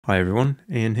Hi everyone,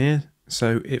 Ian here.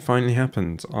 So it finally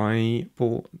happened. I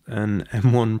bought an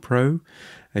M1 Pro.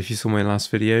 If you saw my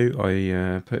last video,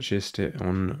 I purchased it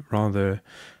on rather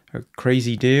a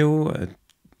crazy deal, a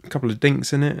couple of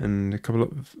dinks in it and a couple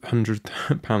of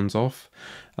 £100 off.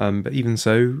 But even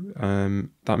so,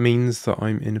 that means that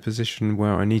I'm in a position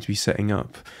where I need to be setting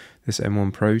up this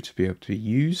M1 Pro to be able to be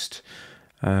used.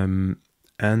 And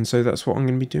so that's what I'm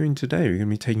going to be doing today. We're going to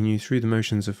be taking you through the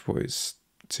motions of what it's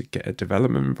to get a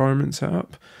development environment set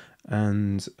up,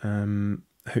 and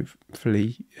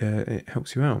hopefully it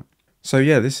helps you out. So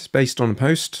yeah, this is based on a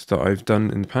post that I've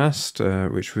done in the past,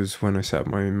 which was when I set up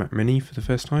my Mac Mini for the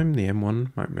first time, the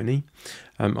M1 Mac Mini.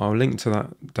 I'll link to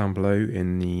that down below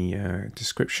in the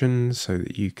description so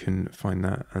that you can find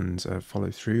that and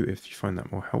follow through if you find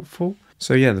that more helpful.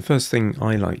 So yeah, the first thing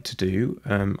I like to do,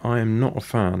 I am not a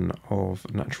fan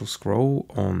of natural scroll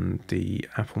on the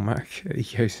Apple Mac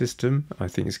ecosystem. I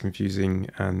think it's confusing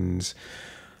and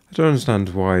I don't understand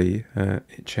why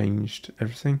it changed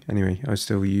everything. Anyway, I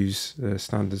still use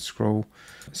standard scroll.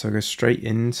 So I go straight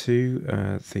into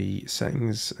the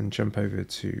settings and jump over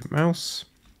to mouse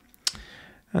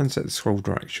and set the scroll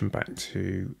direction back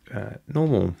to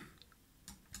normal.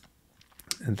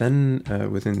 And then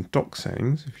within dock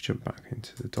settings, if you jump back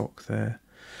into the dock there,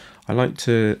 I like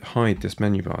to hide this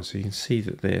menu bar so you can see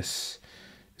that this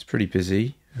is pretty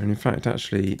busy. And in fact,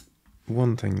 actually,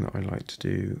 one thing that I like to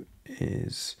do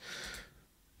is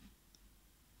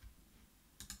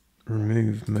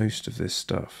remove most of this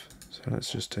stuff. So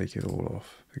let's just take it all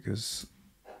off because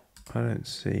I don't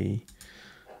see,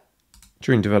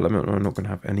 during development, I'm not going to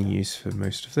have any use for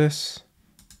most of this.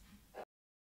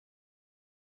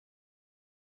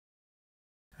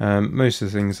 Most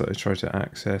of the things that I try to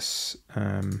access,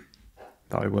 that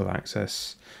I will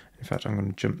access, in fact I'm going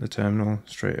to jump the terminal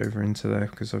straight over into there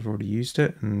because I've already used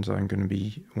it and I'm going to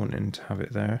be wanting to have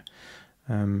it there.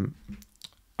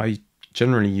 I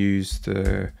generally use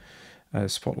the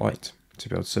spotlight to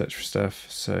be able to search for stuff,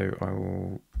 so I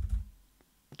will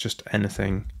just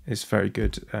anything is very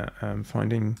good at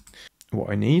finding what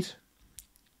I need.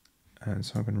 And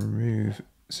so I'm going to remove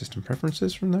system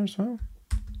preferences from there as well.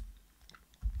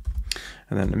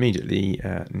 And then immediately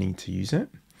need to use it.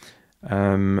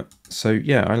 So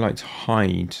yeah, I like to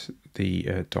hide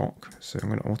the dock. So I'm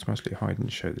going to automatically hide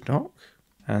and show the dock.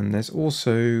 And there's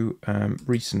also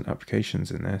recent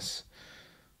applications in this.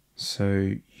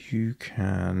 So you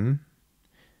can,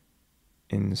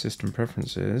 in the system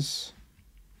preferences,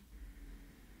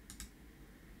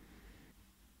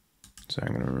 so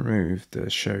I'm going to remove the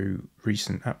show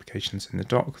recent applications in the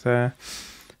dock there.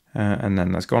 And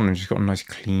then that's gone, and she's got a nice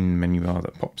clean menu bar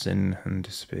that pops in and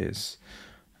disappears.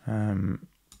 One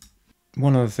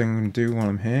other thing I'm going to do while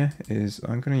I'm here is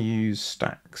I'm going to use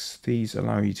stacks. These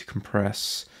allow you to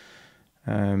compress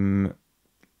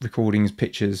recordings,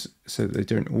 pictures, so that they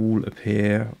don't all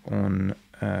appear on,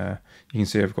 you can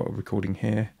see I've got a recording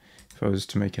here. If I was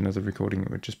to make another recording,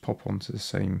 it would just pop onto the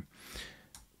same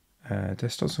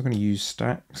desktop. So I'm going to use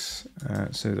stacks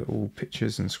so that all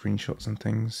pictures and screenshots and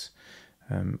things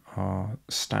are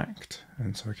stacked,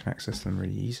 and so I can access them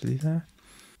really easily there.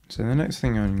 So the next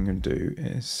thing I'm going to do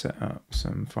is set up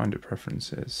some Finder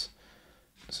preferences.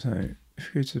 So if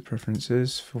you go to the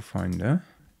preferences for Finder,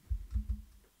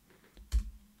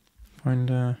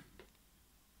 Finder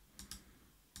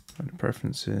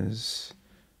preferences,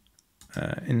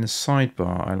 in the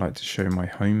sidebar I like to show my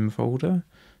home folder,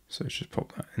 so just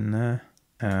pop that in there.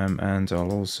 And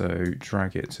I'll also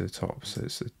drag it to the top, so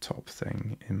it's the top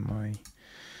thing in my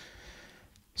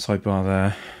sidebar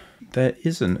there. There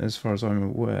isn't, as far as I'm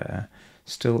aware,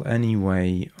 still any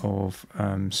way of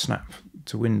snap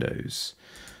to Windows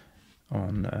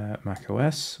on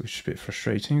macOS, which is a bit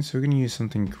frustrating. So we're going to use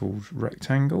something called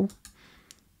Rectangle.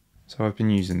 So I've been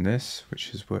using this,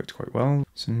 which has worked quite well.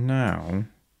 So now,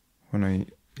 when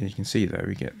you can see there,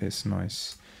 we get this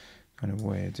nice kind of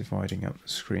way of dividing up the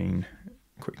screen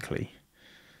quickly.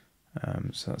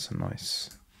 So that's a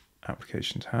nice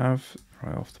application to have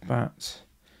right off the bat.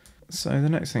 So the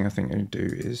next thing I think I'm going to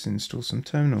do is install some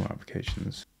terminal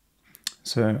applications.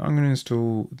 So I'm going to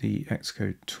install the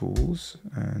Xcode tools,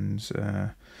 and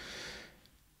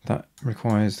that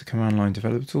requires the command line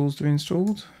developer tools to be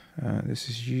installed. This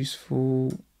is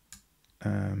useful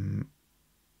for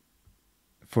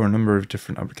a number of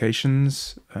different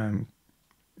applications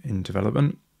in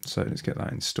development. So let's get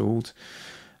that installed.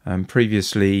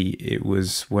 Previously, it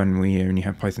was when we only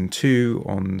had Python 2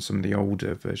 on some of the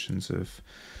older versions of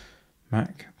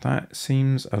Mac. That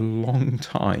seems a long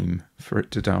time for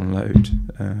it to download.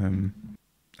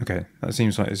 Okay, that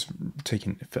seems like it's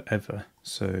taking forever,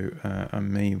 so I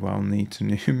may well need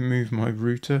to move my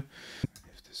router.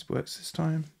 If this works this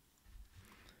time.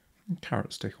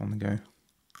 Carrot stick on the go.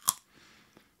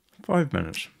 5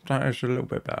 minutes. That is a little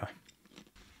bit better.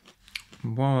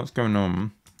 While that's going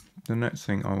on, the next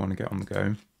thing I want to get on the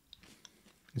go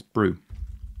is Brew.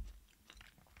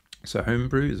 So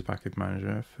Homebrew is a package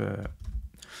manager for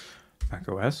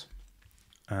macOS,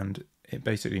 and it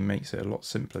basically makes it a lot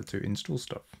simpler to install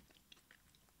stuff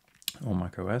on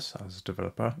macOS as a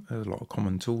developer. There's a lot of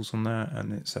common tools on there,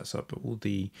 and it sets up all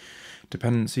the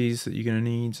dependencies that you're going to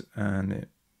need, and it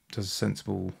does a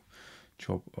sensible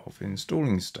job of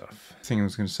installing stuff. The thing I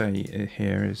was going to say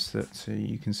here is that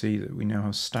you can see that we now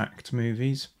have stacked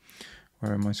movies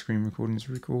where my screen recordings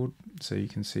record, so you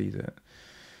can see that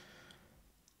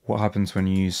what happens when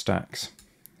you use stacks.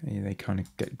 They kind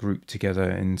of get grouped together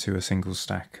into a single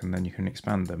stack, and then you can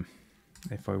expand them.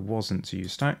 If I wasn't to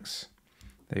use stacks,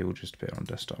 they will just appear on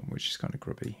desktop, which is kind of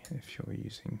grubby if you're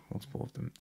using multiple of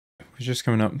them. We're just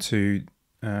coming up to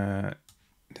the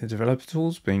developer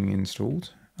tools being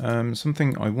installed.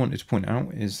 Something I wanted to point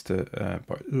out is that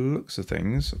by the looks of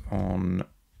things on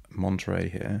Monterey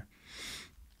here,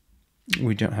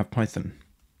 we don't have Python.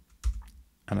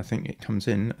 And I think it comes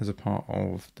in as a part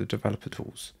of the developer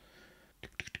tools.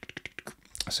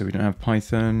 So we don't have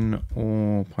Python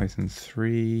or Python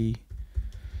 3.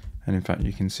 And in fact,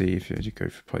 you can see if you go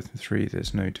for Python 3,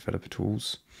 there's no developer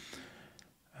tools.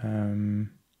 Not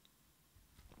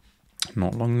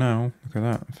long now. Look at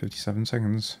that, 57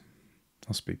 seconds.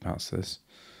 I'll speed past this.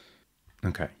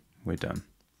 Okay, we're done.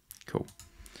 Cool.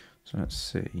 So let's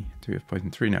see. Do we have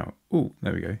Python 3 now? Oh,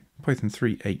 there we go. Python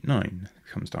 3.8.9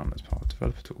 comes down as part of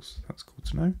developer tools. That's cool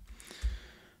to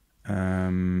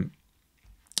know.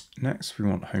 Next, we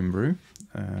want Homebrew.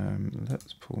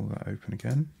 Let's pull that open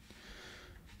again.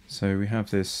 So we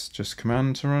have this just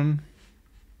command to run.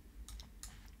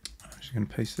 I'm just going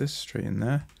to paste this straight in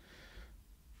there.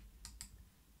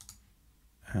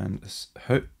 And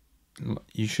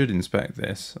you should inspect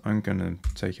this. I'm going to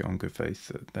take it on good faith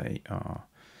that they are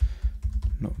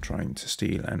not trying to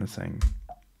steal anything.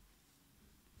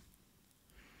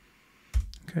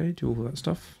 Okay, do all that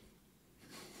stuff.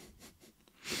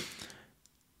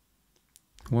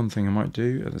 One thing I might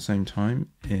do at the same time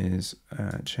is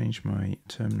change my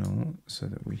terminal so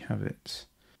that we have it.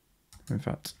 In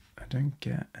fact, I don't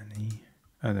get any.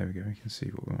 Oh, there we go. We can see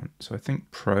what we want. So I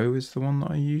think Pro is the one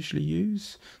that I usually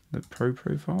use, the Pro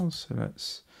profile. So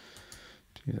let's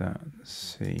do that. Let's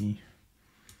see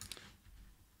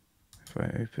if I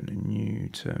open a new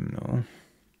terminal.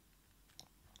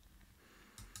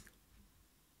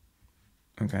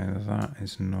 Okay, that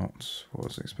is not what I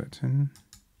was expecting.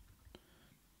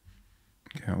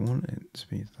 Okay, I want it to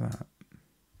be that.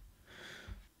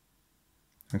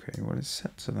 Okay, well, it's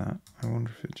set to that. I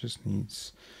wonder if it just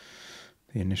needs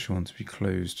the initial one to be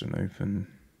closed and open.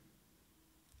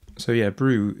 So yeah,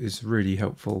 Brew is really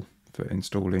helpful for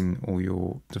installing all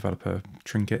your developer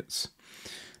trinkets.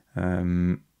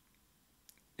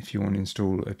 If you want to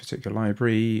install a particular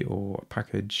library or a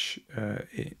package,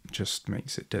 it just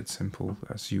makes it dead simple,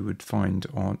 as you would find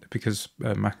on, because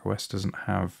macOS doesn't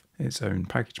have its own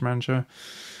package manager,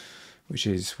 which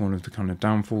is one of the kind of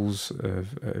downfalls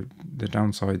of the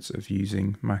downsides of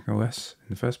using macOS in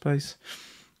the first place.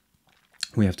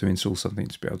 We have to install something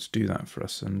to be able to do that for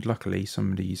us, and luckily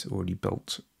somebody's already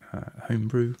built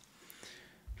Homebrew,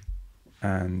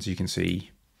 and you can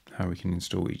see how we can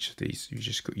install each of these. You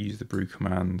just use the brew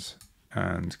command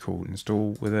and call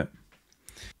install with it.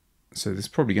 So there's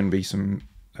probably going to be some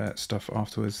stuff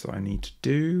afterwards that I need to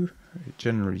do. It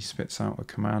generally spits out a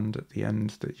command at the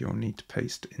end that you'll need to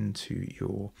paste into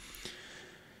your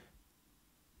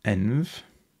env,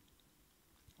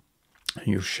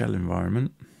 your shell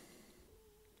environment.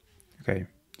 Okay,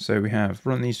 so we have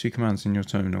run these two commands in your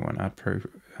terminal and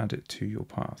add it to your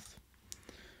path.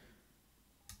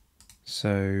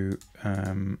 So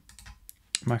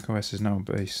macOS is now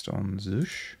based on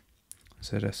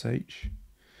SSH.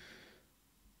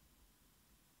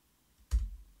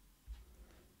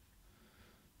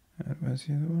 Where's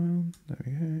the other one? There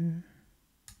we go.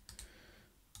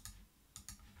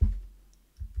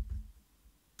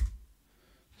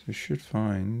 So we should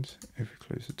find, if we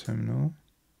close the terminal,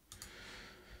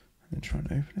 and then try and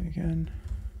open it again.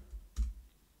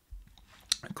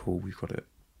 Cool, we've got it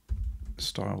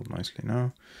styled nicely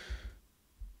now.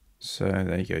 So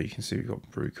there you go, you can see we've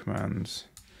got brew commands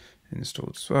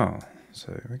installed as well.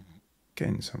 So we're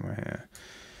getting somewhere here.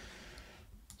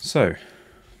 So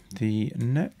the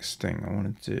next thing I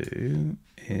want to do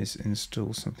is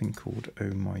install something called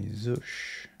Oh My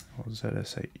Zush, or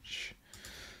ZSH.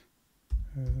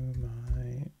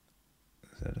 my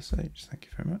SSH, thank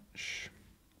you very much.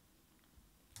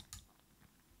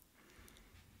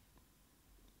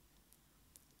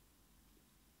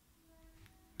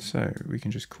 So we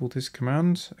can just call this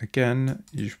command. Again,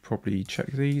 you should probably check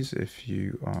these if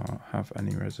you have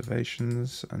any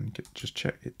reservations, and just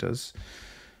check it does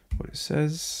what it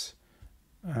says.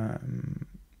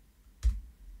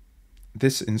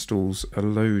 This installs a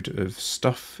load of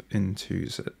stuff into,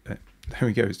 there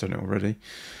we go, it's done it already.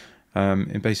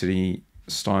 It basically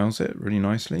styles it really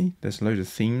nicely. There's a load of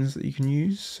themes that you can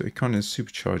use, so it kind of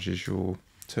supercharges your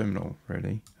terminal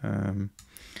really.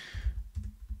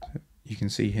 You can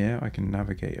see here I can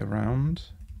navigate around,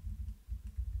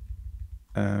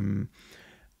 and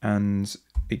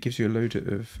it gives you a load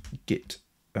of Git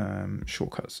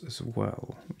shortcuts as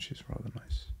well, which is rather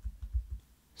nice.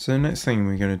 So the next thing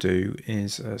we're going to do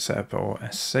is set up our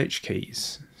SSH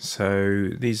keys. So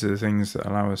these are the things that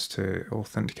allow us to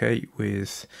authenticate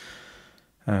with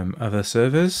other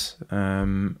servers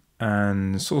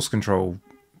and source control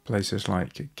places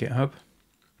like GitHub.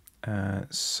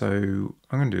 So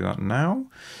I'm going to do that now.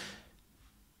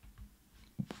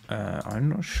 I'm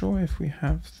not sure if we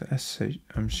have the SSH,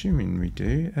 I'm assuming we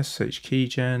do, SSH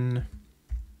keygen,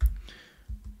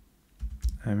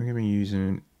 and we're going to be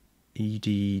using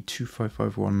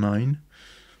ED25519.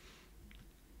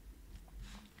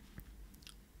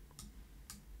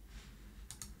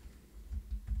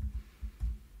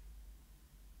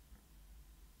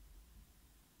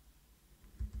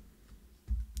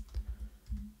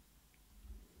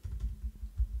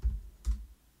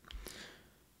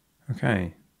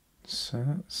 Okay, so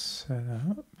that's set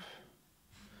up.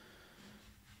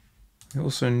 We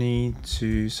also need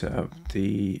to set up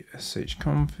the SSH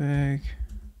config.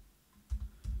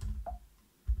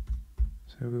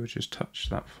 So we'll just touch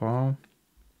that file.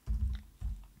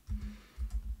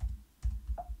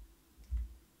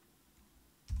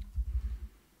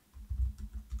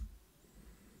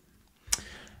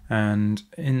 And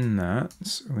in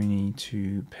that, we need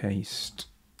to paste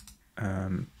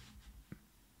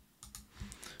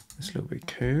this little bit of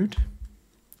code,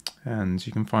 and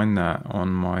you can find that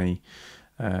on my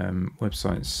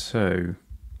website. So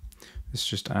this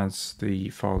just adds the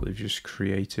file that we've just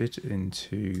created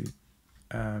into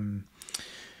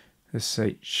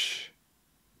SSH,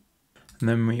 and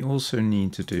then we also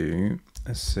need to do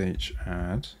SSH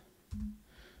add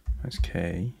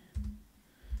 -k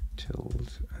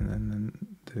tilde and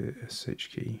then the SSH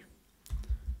key.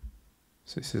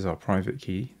 So this is our private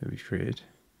key that we've created.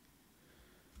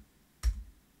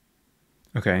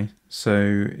 Okay,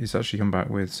 so it's actually come back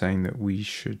with saying that we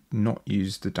should not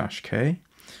use the -k.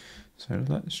 So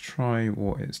let's try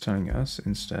what it's telling us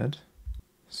instead.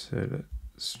 So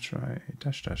let's try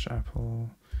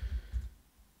 --apple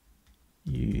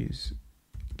use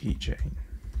keychain.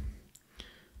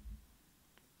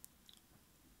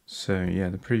 So yeah,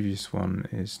 the previous one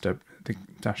is the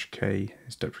 -k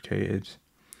is deprecated.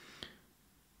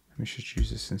 We should use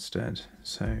this instead.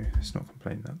 So it's not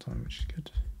complaining that time, which is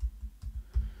good.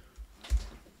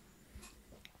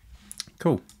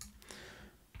 Cool.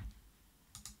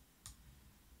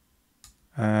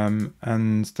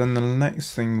 And then the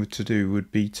next thing to do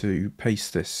would be to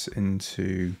paste this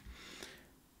into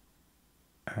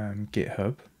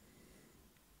GitHub.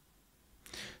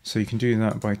 So you can do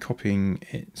that by copying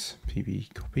it,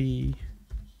 pb copy.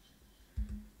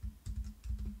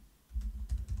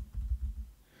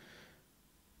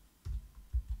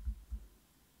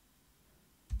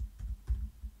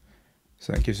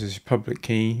 So that gives us your public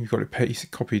key. You've got it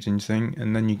copied into thing,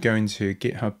 and then you go into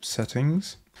GitHub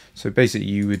settings. So basically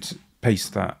you would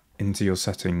paste that into your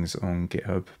settings on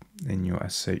GitHub in your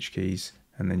SSH keys,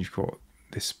 and then you've got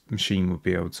this machine will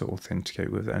be able to authenticate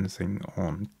with anything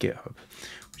on GitHub,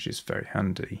 which is very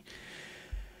handy.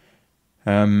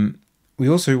 We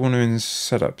also want to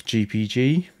set up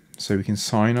GPG so we can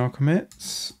sign our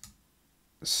commits.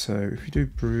 So if we do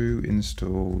brew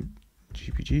install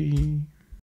GPG,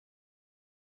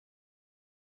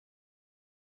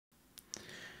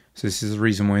 so this is the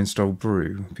reason why I installed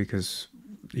brew, because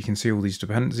you can see all these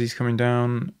dependencies coming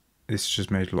down. It's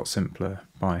just made a lot simpler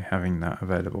by having that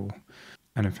available.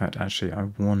 And in fact, actually, I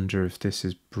wonder if this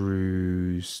is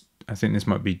brew's, I think this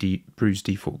might be brew's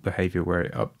default behavior where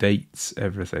it updates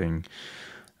everything.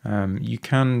 You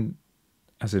can,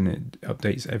 as in it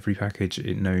updates every package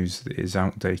it knows that is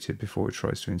outdated before it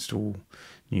tries to install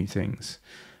new things.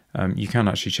 You can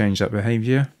actually change that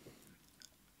behavior.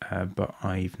 But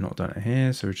I've not done it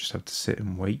here, so we just have to sit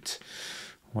and wait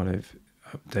while it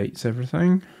updates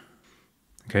everything.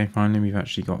 Okay, finally we've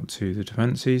actually got to the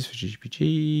dependencies for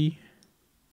GPG.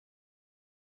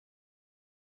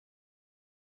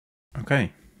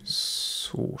 Okay,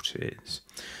 sorted.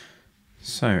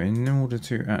 So in order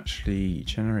to actually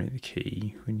generate the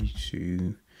key, we need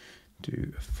to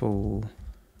do a full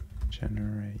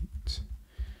generate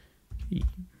key.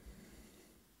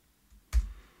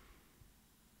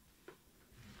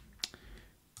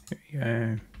 Here we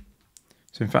go.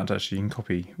 So in fact, actually, you can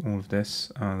copy all of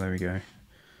this. Oh, there we go.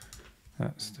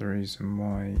 That's the reason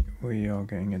why we are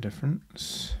getting a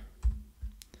difference.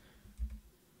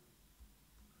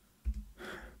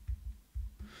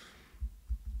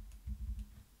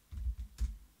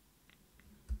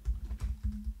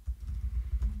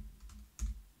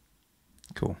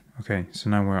 Cool. Okay, so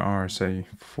now we're at RSA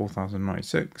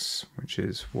 4096, which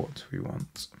is what we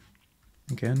want.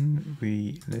 Again,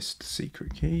 we list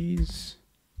secret keys.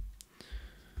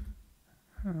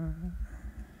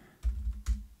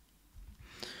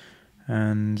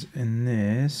 And in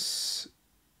this,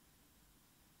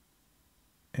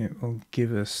 it will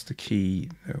give us the key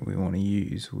that we want to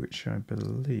use, which I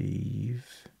believe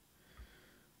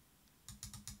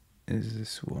is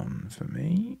this one for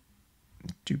me.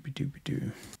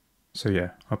 Doopy-doopy-doo. So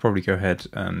yeah, I'll probably go ahead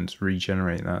and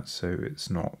regenerate that so it's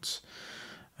not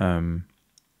the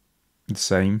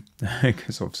same,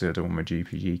 because obviously I don't want my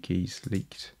GPG keys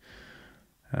leaked.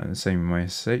 The same with my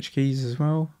SSH keys as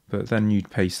well, but then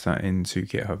you'd paste that into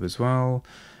GitHub as well.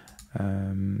 Or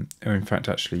in fact,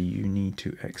 actually, you need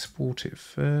to export it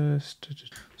first.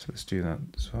 So let's do that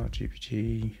as well.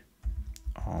 GPG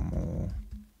armor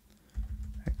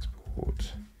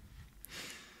export.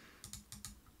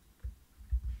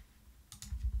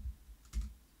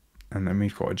 And then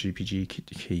we've got a GPG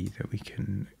key that we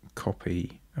can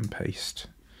copy and paste.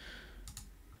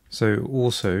 So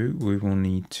also we will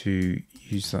need to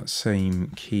use that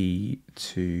same key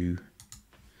to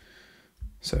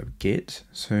set up Git.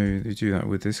 So they do that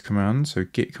with this command. So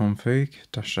git config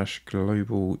 --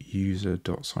 global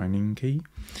user.signin key.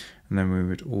 And then we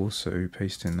would also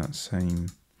paste in that same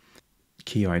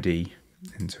key ID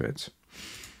into it.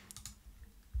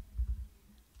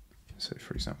 So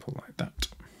for example, like that.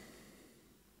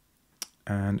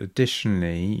 And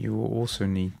additionally, you will also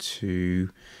need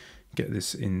to get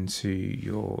this into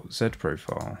your Z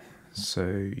profile.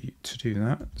 So to do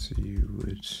that, so you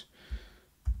would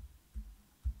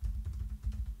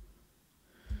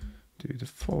do the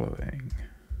following.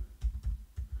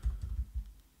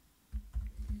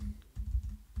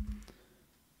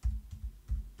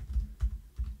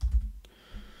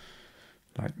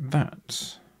 Like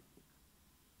that.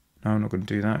 Now I'm not going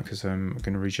to do that because I'm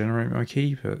going to regenerate my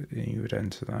key, but you would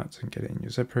enter that and get it in your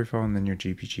Z profile, and then your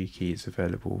GPG key is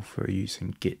available for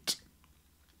using Git.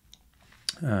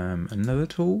 Another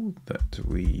tool that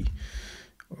we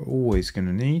are always going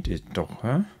to need is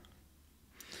Docker.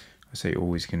 I say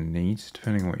always going to need,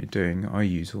 depending on what you're doing. I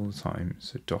use all the time,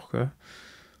 so Docker.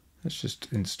 Let's just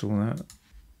install that.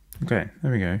 Okay,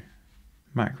 there we go.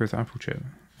 Mac with Apple chip.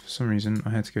 For some reason, I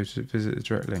had to go to visit the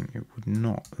direct link. It would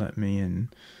not let me in.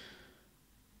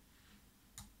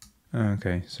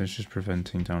 Okay, so it's just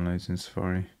preventing downloads in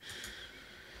Safari.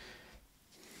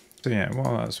 So yeah,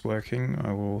 while that's working,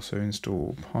 I will also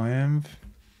install PyEnv.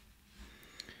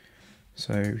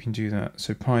 So we can do that.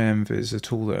 So PyEnv is a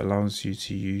tool that allows you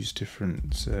to use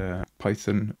different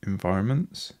Python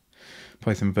environments,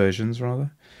 Python versions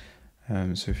rather.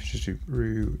 So if you just do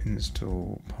brew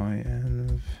install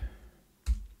PyEnv.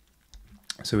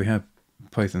 So we have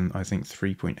Python, I think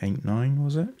 3.89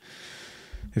 was it?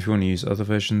 If you want to use other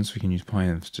versions, we can use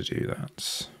PyEnv to do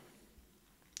that.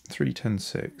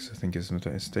 3.10.6, I think, is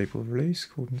a stable release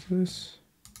according to this.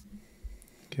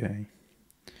 Okay.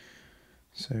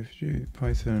 So if you do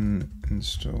Python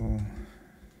install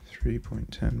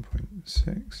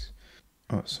 3.10.6,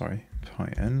 oh, sorry,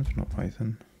 PyEnv, not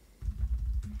Python.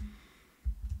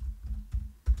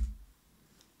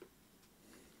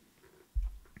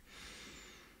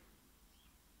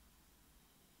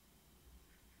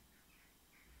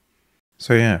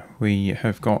 So yeah, we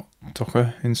have got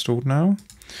Docker installed now.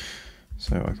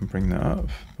 So I can bring that up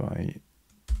by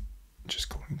just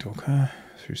calling Docker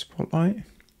through Spotlight.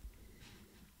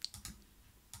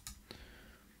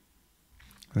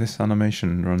 This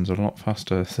animation runs a lot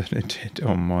faster than it did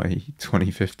on my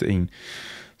 2015.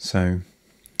 So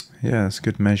yeah, it's a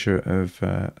good measure of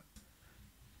how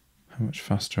much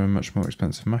faster and much more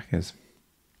expensive Mac is.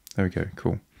 There we go,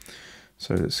 cool.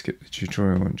 So let's skip the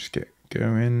tutorial and just get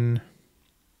going.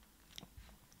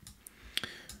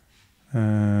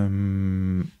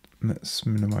 Let's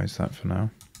minimize that for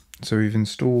now. So we've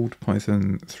installed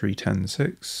Python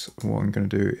 3.10.6. What I'm going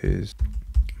to do is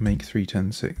make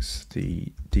 3.10.6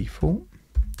 the default.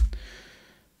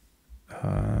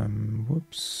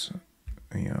 Whoops.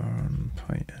 we are on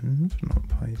PyEnv, not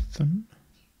Python.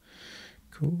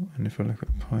 Cool, and if I look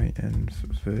at PyEnv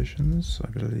versions, I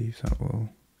believe that will,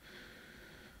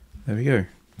 there we go.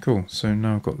 Cool, so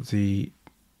now I've got the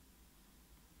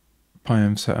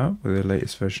PyEnv set up with the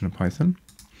latest version of Python.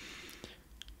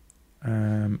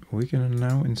 We're going to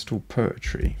now install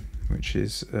Poetry, which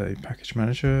is a package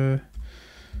manager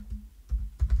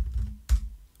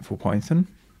for Python,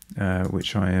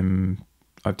 which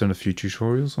I've done a few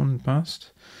tutorials on in the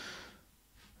past.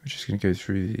 We're just going to go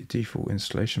through the default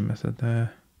installation method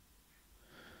there.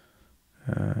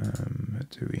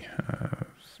 Do we have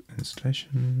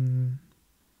installation?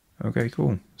 Okay,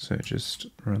 cool. So just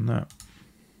run that.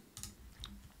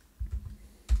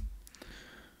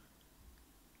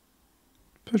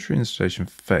 Poetry installation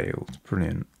failed.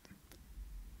 Brilliant.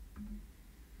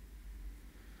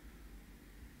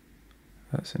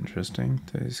 That's interesting.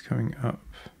 That is coming up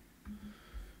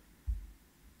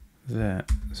there.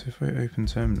 So if I open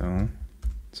terminal,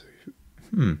 so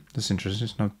that's interesting.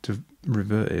 It's now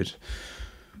reverted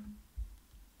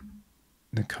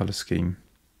the color scheme,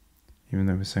 even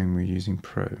though we're saying we're using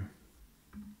Pro.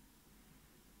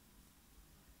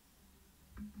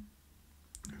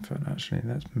 In fact, actually,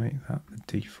 let's make that the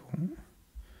default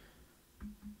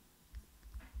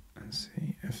and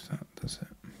see if that does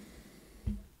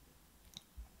it.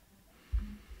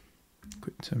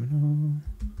 Quit terminal,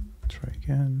 try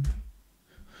again.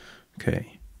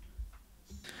 Okay,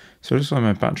 so it looks like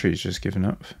my battery's just given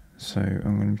up, so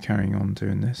I'm going to be carrying on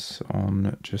doing this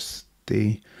on just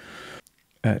the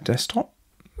desktop,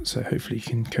 so hopefully you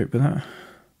can cope with that.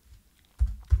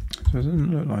 So it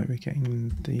doesn't look like we're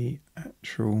getting the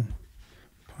actual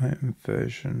Python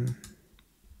version.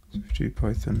 So if we do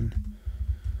Python,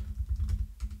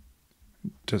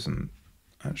 it doesn't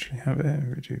actually have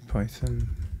it. We do Python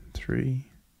 3,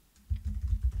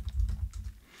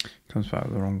 comes back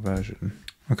with the wrong version.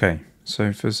 Okay,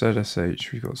 so for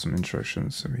SSH, we've got some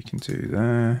instructions that we can do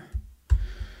there.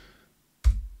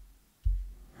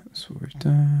 That's what we've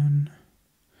done.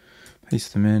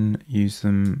 Paste them in, use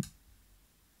them.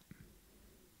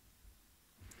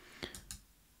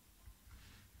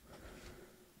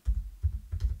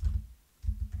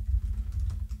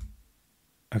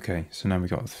 Okay, so now we've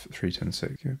got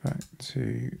 3.10.6. Go back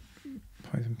to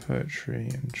Python Poetry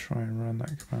and try and run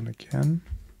that command again.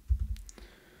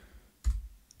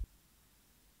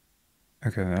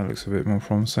 Okay, that looks a bit more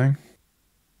promising.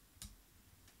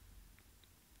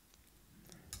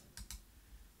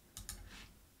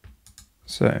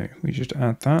 So we just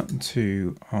add that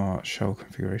to our shell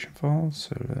configuration file.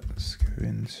 So let's go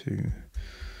into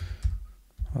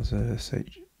our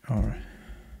SSH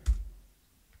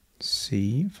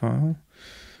C file,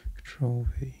 Control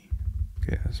V.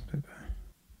 Okay, that's a bit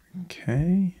better.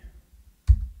 Okay.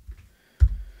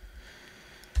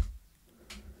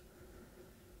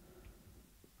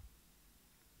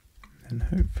 And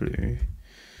hopefully,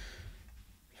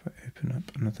 if I open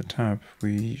up another tab,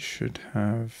 we should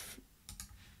have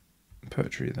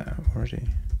Poetry there already.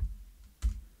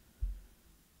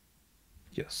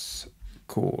 Yes,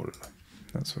 cool.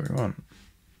 That's what we want.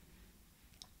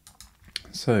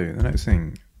 So the next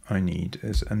thing I need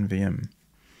is NVM,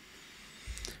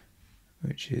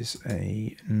 which is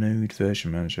a Node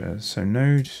version manager. So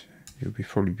Node, you'll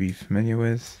probably be familiar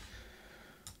with.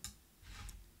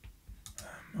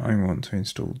 I want to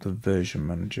install the version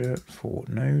manager for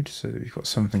Node so that we've got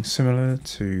something similar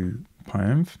to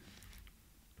PyEnv,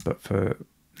 but for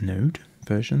Node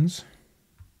versions.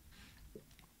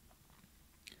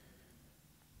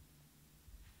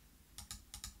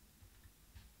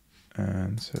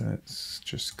 And so let's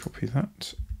just copy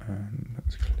that and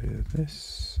let's clear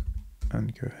this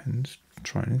and go ahead and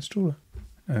try and install it.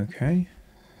 Okay,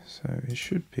 so it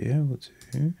should be able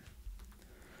to.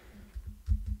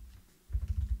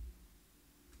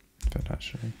 But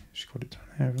actually, just got it down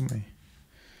here, haven't we?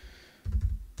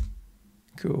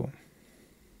 Cool.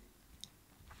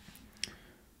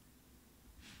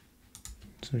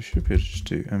 So we should be able to just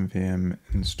do nvm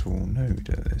install node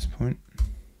at this point,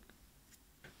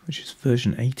 which is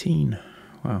version 18.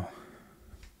 Wow.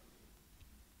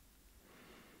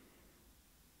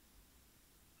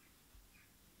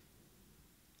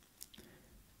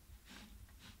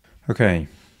 Okay,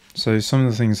 so some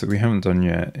of the things that we haven't done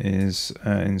yet is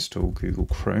install Google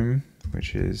Chrome,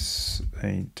 which is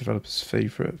a developer's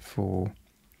favorite for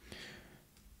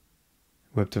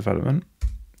web development.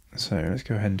 So let's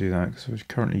go ahead and do that because we're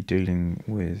currently dealing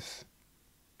with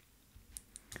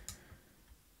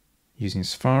using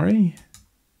Safari.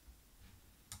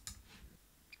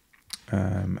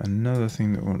 Another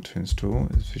thing that we want to install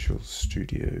is Visual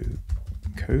Studio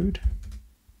Code.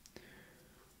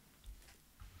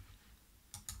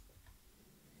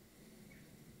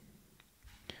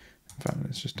 In fact,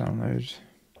 let's just download.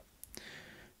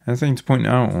 And the thing to point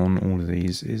out on all of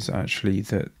these is actually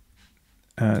that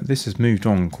this has moved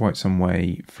on quite some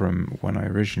way from when I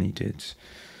originally did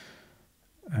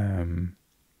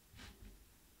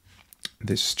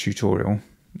this tutorial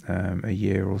a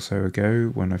year or so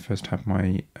ago, when I first had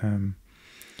my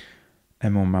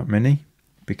M1 Mac Mini,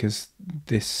 because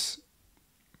this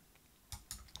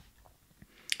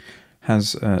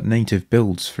has native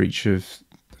builds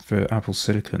for Apple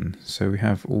Silicon. So we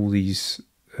have all these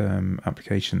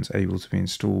applications able to be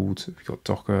installed. We've got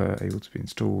Docker able to be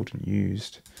installed and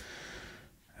used.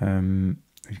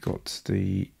 We've got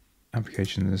the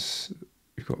applications,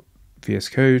 we've got VS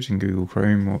Code and Google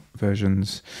Chrome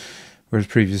versions, whereas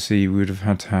previously we would have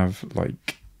had to have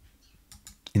like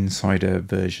insider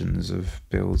versions of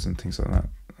builds and things like that.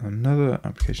 Another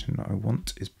application that I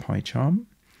want is PyCharm,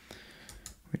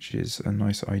 which is a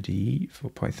nice IDE for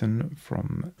Python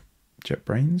from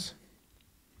JetBrains.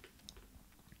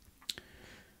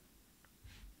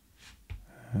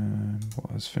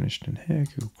 What has finished in here?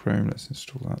 Google Chrome. Let's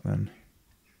install that then.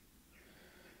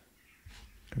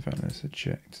 In fact, let's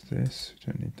eject this. We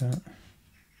don't need that.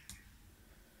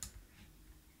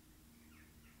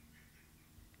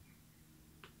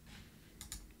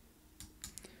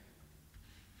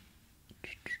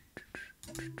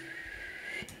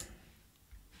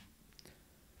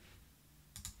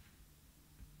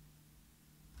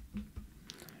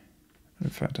 In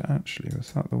fact, actually,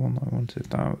 was that the one that I wanted?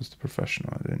 That was the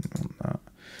professional. I didn't want that.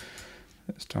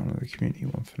 Let's download the community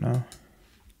one for now.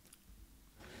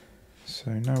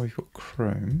 So now we've got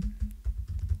Chrome.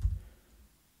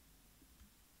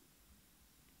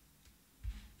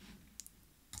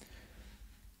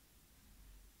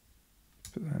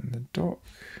 Put that in the dock.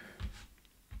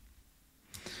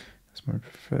 That's my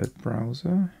preferred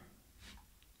browser.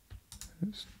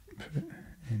 Let's put it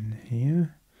in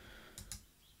here.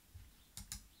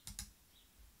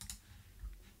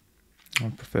 I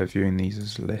prefer viewing these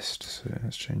as a list, so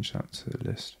let's change that to the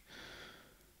list.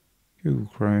 Google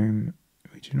Chrome.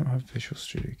 We do not have Visual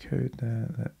Studio Code there.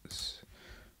 Let's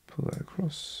pull that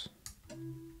across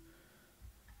and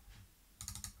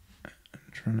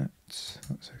run it.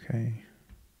 That's okay.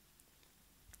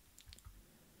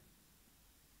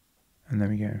 And there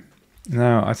we go.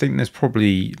 Now, I think there's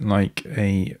probably like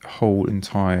a whole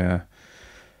entire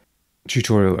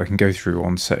tutorial I can go through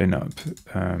on setting up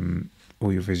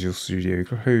all your Visual Studio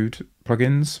Code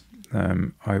plugins.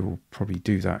 I will probably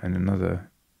do that in another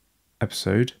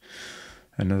episode,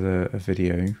 another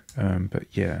video, but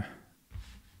yeah.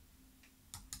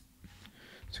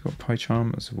 So we've got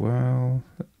PyCharm as well.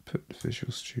 Let's put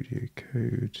Visual Studio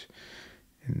Code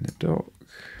in the dock.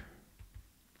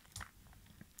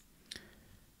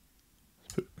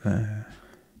 Let's put it there.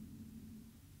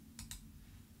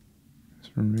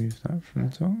 Let's remove that from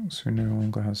the dock, so we no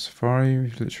longer have Safari.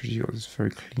 We've literally got this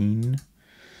very clean.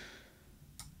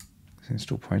 Let's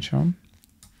install PyCharm.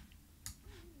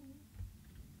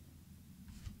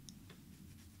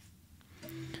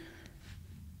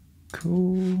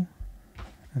 Cool.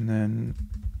 And then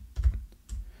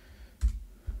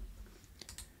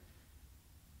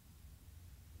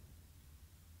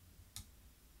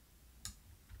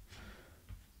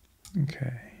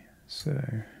okay, so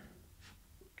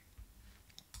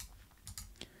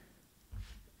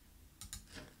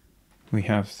we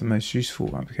have the most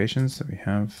useful applications that we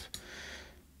have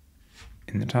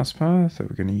in the taskbar that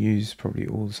we're going to use probably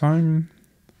all the time.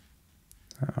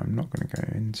 I'm not going to go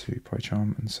into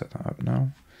PyCharm and set that up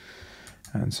now.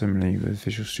 And similarly with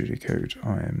Visual Studio Code,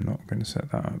 I am not going to set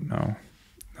that up now.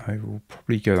 I will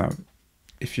probably go that.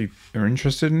 If you are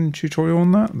interested in a tutorial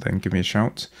on that, then give me a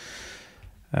shout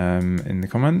in the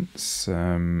comments.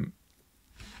 And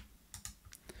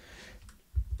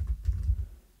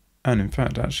in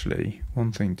fact, actually,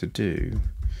 one thing to do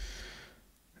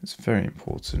that's very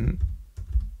important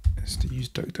is to use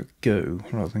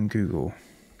DuckDuckGo rather than Google.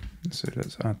 So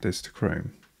let's add this to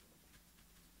Chrome.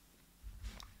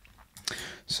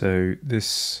 So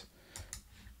this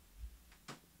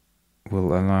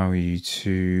will allow you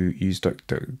to use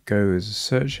DuckDuckGo as a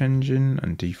search engine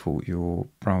and default your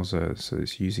browser so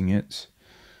it's using it.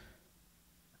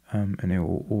 And it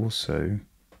will also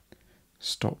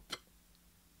stop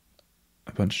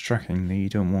a bunch of tracking that you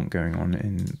don't want going on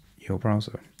in your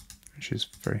browser, which is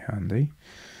very handy.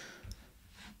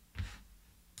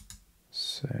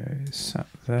 So it's sat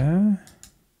there.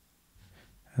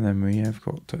 And then we have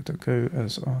got DuckDuckGo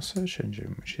as our search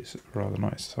engine, which is rather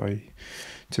nice. So I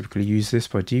typically use this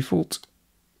by default.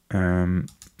 No,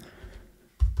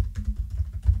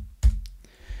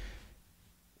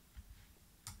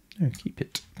 keep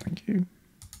it. Thank you.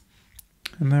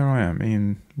 and there I am,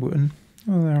 Ian Wooten.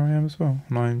 Oh, there I am as well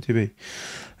on IMDb.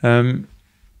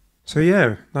 So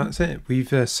yeah, that's it. We've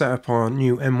set up our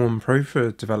new M1 Pro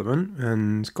for development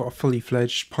and got a fully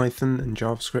fledged Python and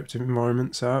JavaScript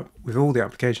environment set up with all the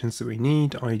applications that we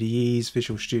need, IDEs,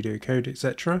 Visual Studio Code,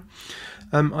 etc.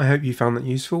 I hope you found that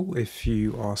useful if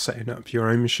you are setting up your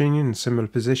own machine in a similar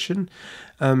position.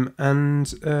 Yeah,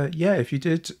 if you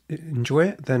did enjoy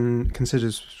it, then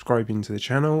consider subscribing to the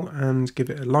channel and give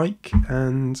it a like,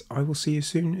 and I will see you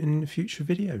soon in a future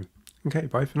video. Okay,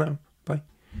 bye for now. Bye.